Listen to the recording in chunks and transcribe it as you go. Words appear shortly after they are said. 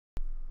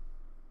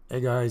Hey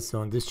guys,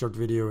 so in this short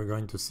video we're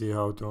going to see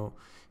how to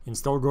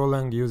install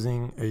Golang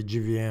using a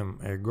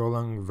GVM, a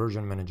Golang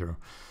version manager.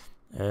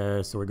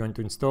 So we're going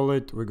to install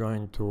it, we're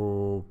going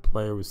to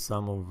play with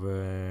some of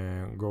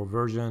Go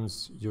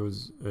versions,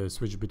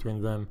 switch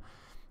between them,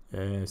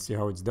 see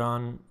how it's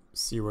done,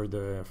 see where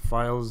the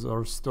files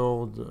are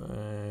stored,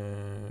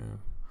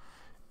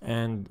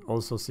 and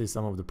also see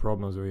some of the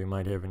problems we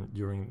might have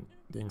during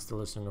the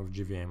installation of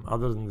GVM.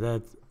 Other than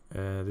that,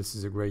 this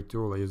is a great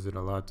tool, I use it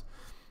a lot.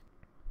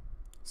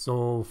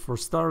 So for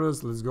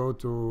starters, let's go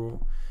to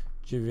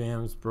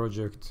GVM's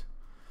project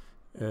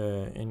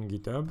in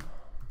GitHub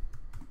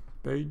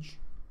page,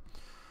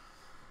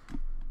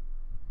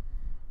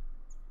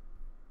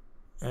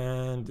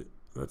 and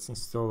let's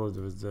install it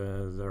with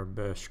their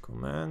bash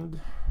command.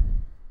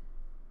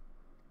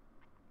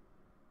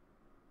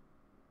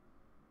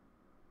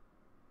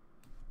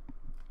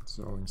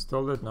 So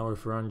install it. Now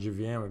if we run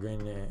GVM, we're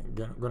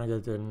gonna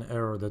get an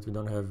error that we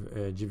don't have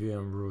a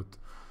GVM root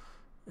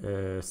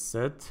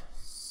set.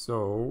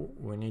 So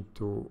we need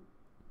to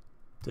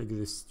take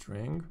this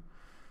string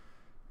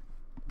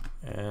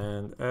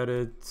and add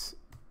it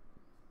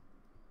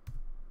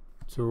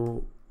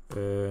to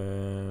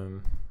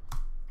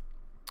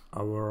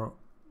our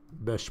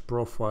bash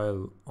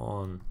profile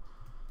on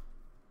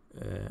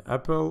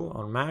Apple,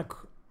 on Mac,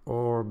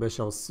 or bash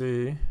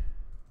LC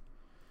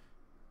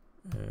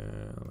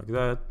like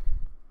that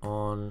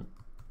on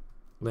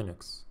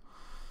Linux.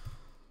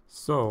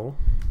 So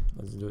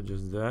let's do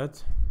just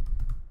that.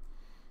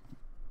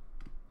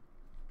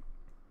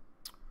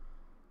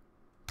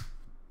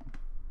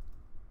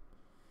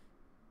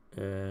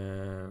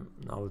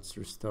 Now let's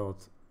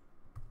restart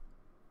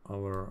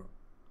our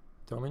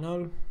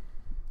terminal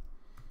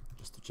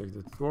just to check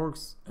that it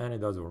works, and it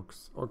does work.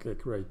 Okay,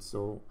 great.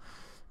 So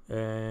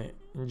in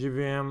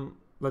GVM,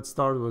 let's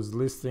start with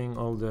listing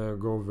all the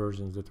Go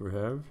versions that we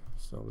have.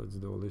 So let's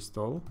do list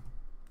all,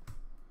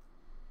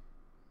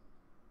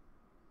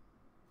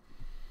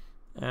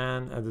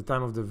 and at the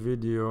time of the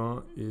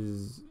video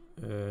is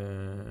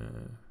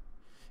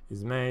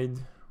made,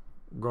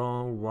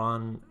 Go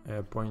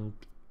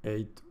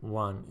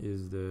 1.81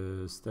 is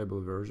the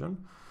stable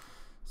version.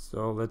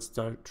 So let's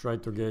try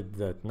to get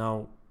that.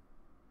 Now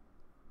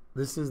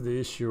this is the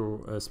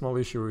issue, a small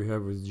issue we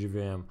have with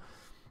GVM.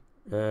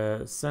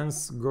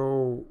 Since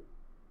Go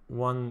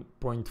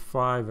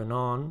 1.5 and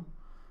on,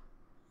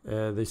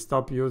 they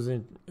stop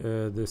using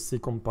the C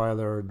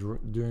compiler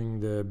during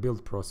the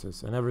build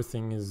process, and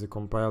everything is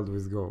compiled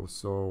with Go.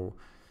 So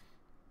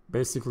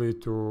basically,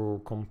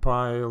 to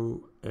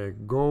compile a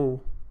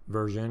Go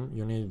version,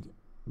 you need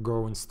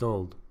Go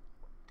installed.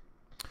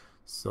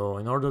 So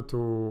in order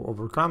to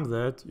overcome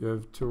that, you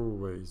have two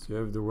ways. You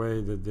have the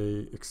way that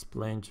they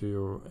explain to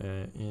you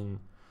in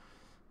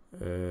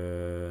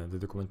the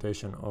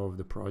documentation of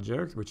the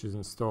project, which is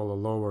install a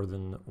lower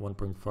than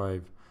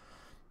 1.5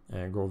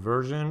 Go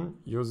version,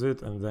 use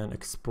it, and then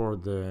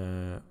export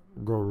the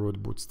Go root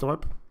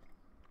bootstrap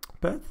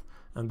path,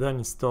 and then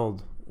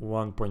installed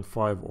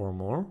 1.5 or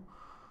more.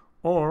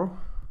 Or,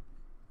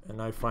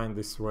 and I find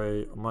this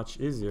way much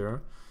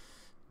easier,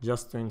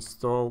 just to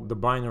install the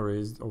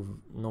binaries of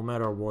no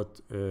matter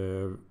what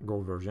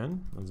Go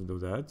version. Let's do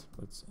that.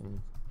 Let's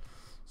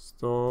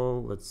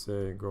install, let's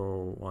say,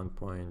 Go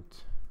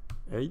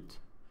 1.8,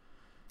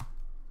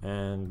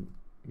 and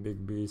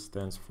big B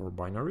stands for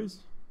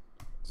binaries.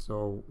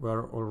 So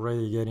we're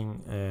already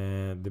getting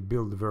the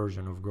build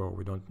version of Go.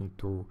 We don't need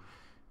to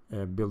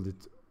build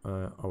it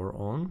our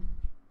own.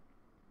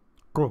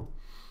 Cool.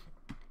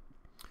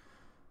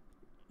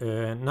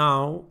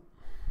 Now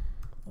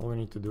all we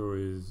need to do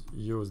is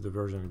use the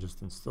version we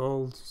just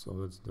installed. So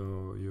let's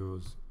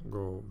use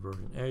Go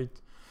version 8,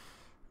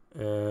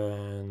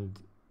 and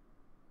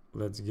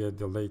let's get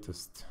the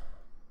latest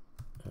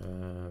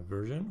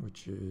version,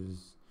 which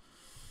is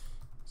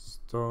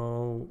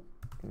install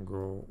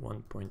Go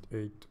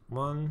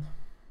 1.81.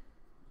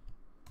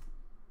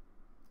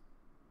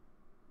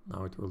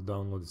 Now it will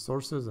download the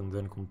sources and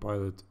then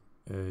compile it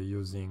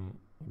using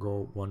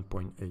Go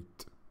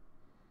 1.8.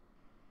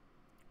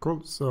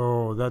 Cool.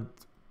 So that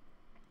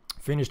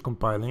finished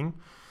compiling.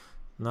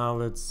 Now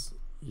let's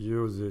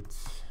use it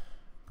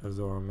as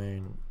our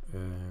main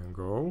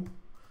Go.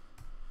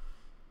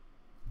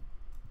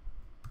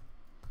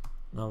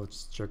 Now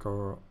let's check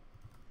our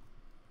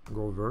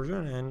Go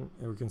version, and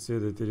we can see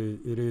that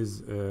it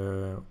is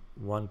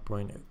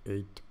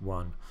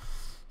 1.81.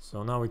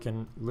 So now we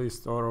can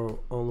list all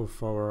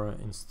of our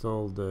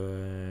installed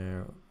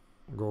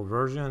Go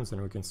versions,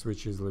 and we can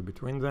switch easily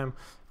between them.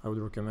 I would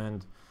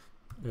recommend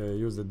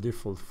use the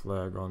default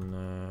flag on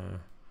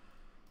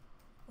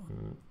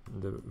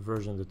the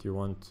version that you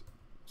want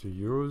to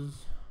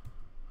use,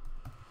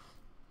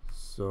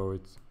 so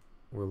it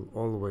will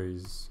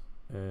always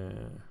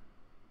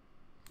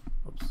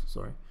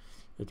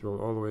it will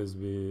always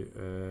be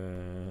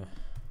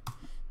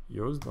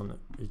used on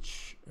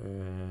each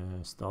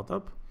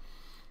startup.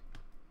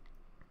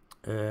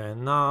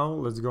 Now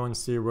let's go and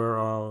see where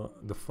are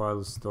the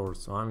files stored.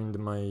 So I'm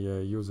in my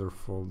user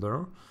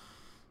folder,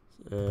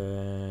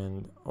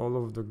 and all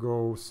all of the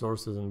Go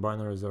sources and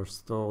binaries are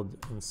stored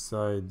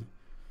inside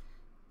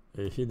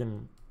a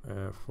hidden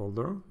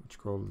folder which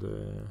called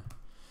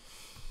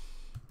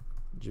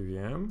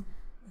GVM,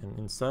 and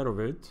inside of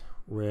it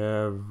we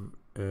have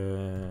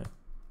a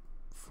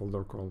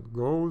folder called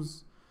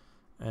Goes,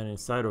 and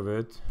inside of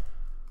it,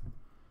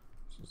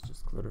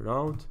 just clear it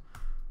out,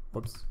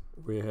 oops,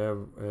 we have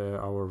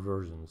our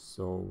versions.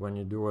 So when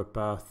you do a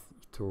path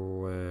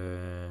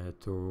to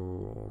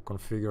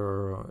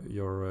configure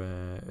your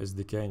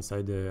SDK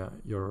inside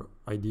your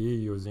IDE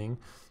using,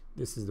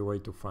 this is the way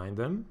to find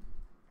them.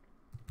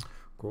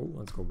 Cool,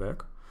 let's go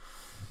back.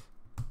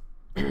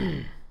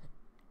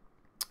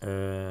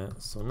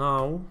 So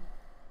now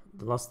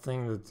the last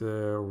thing that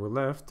we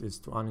left is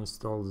to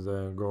uninstall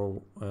the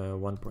Go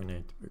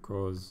 1.8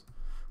 because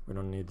we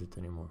don't need it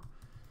anymore.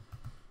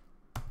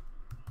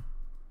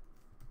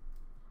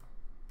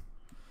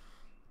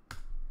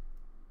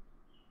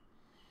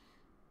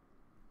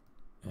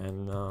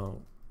 And now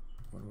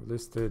when we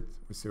list it,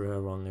 we see we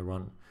have only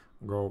one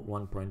Go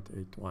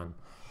 1.81.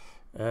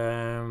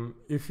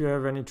 If you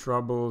have any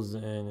troubles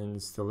in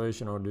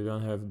installation or you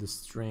don't have the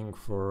string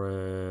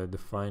for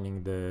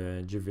defining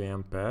the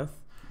GVM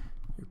path,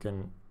 you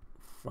can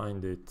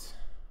find it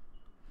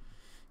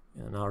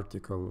in an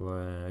article,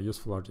 a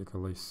useful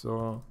article I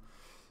saw.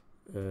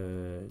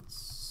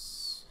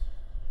 It's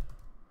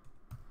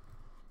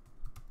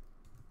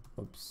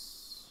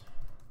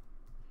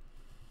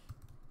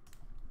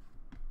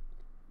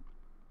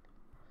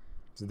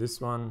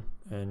this one,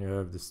 and you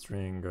have the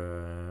string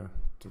to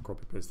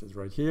copy paste it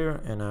right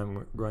here, and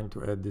I'm going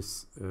to add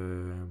this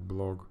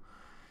blog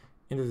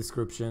in the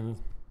description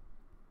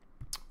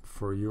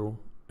for you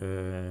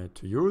to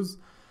use.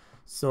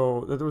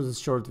 So that was a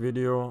short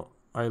video.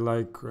 I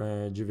like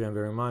GVM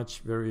very much,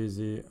 very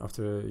easy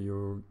after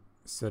you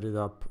set it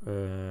up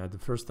at the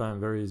first time,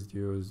 very easy to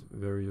use,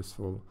 very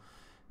useful,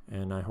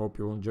 and I hope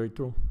you will enjoy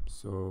too.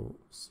 So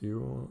see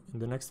you in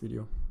the next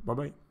video. Bye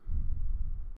bye.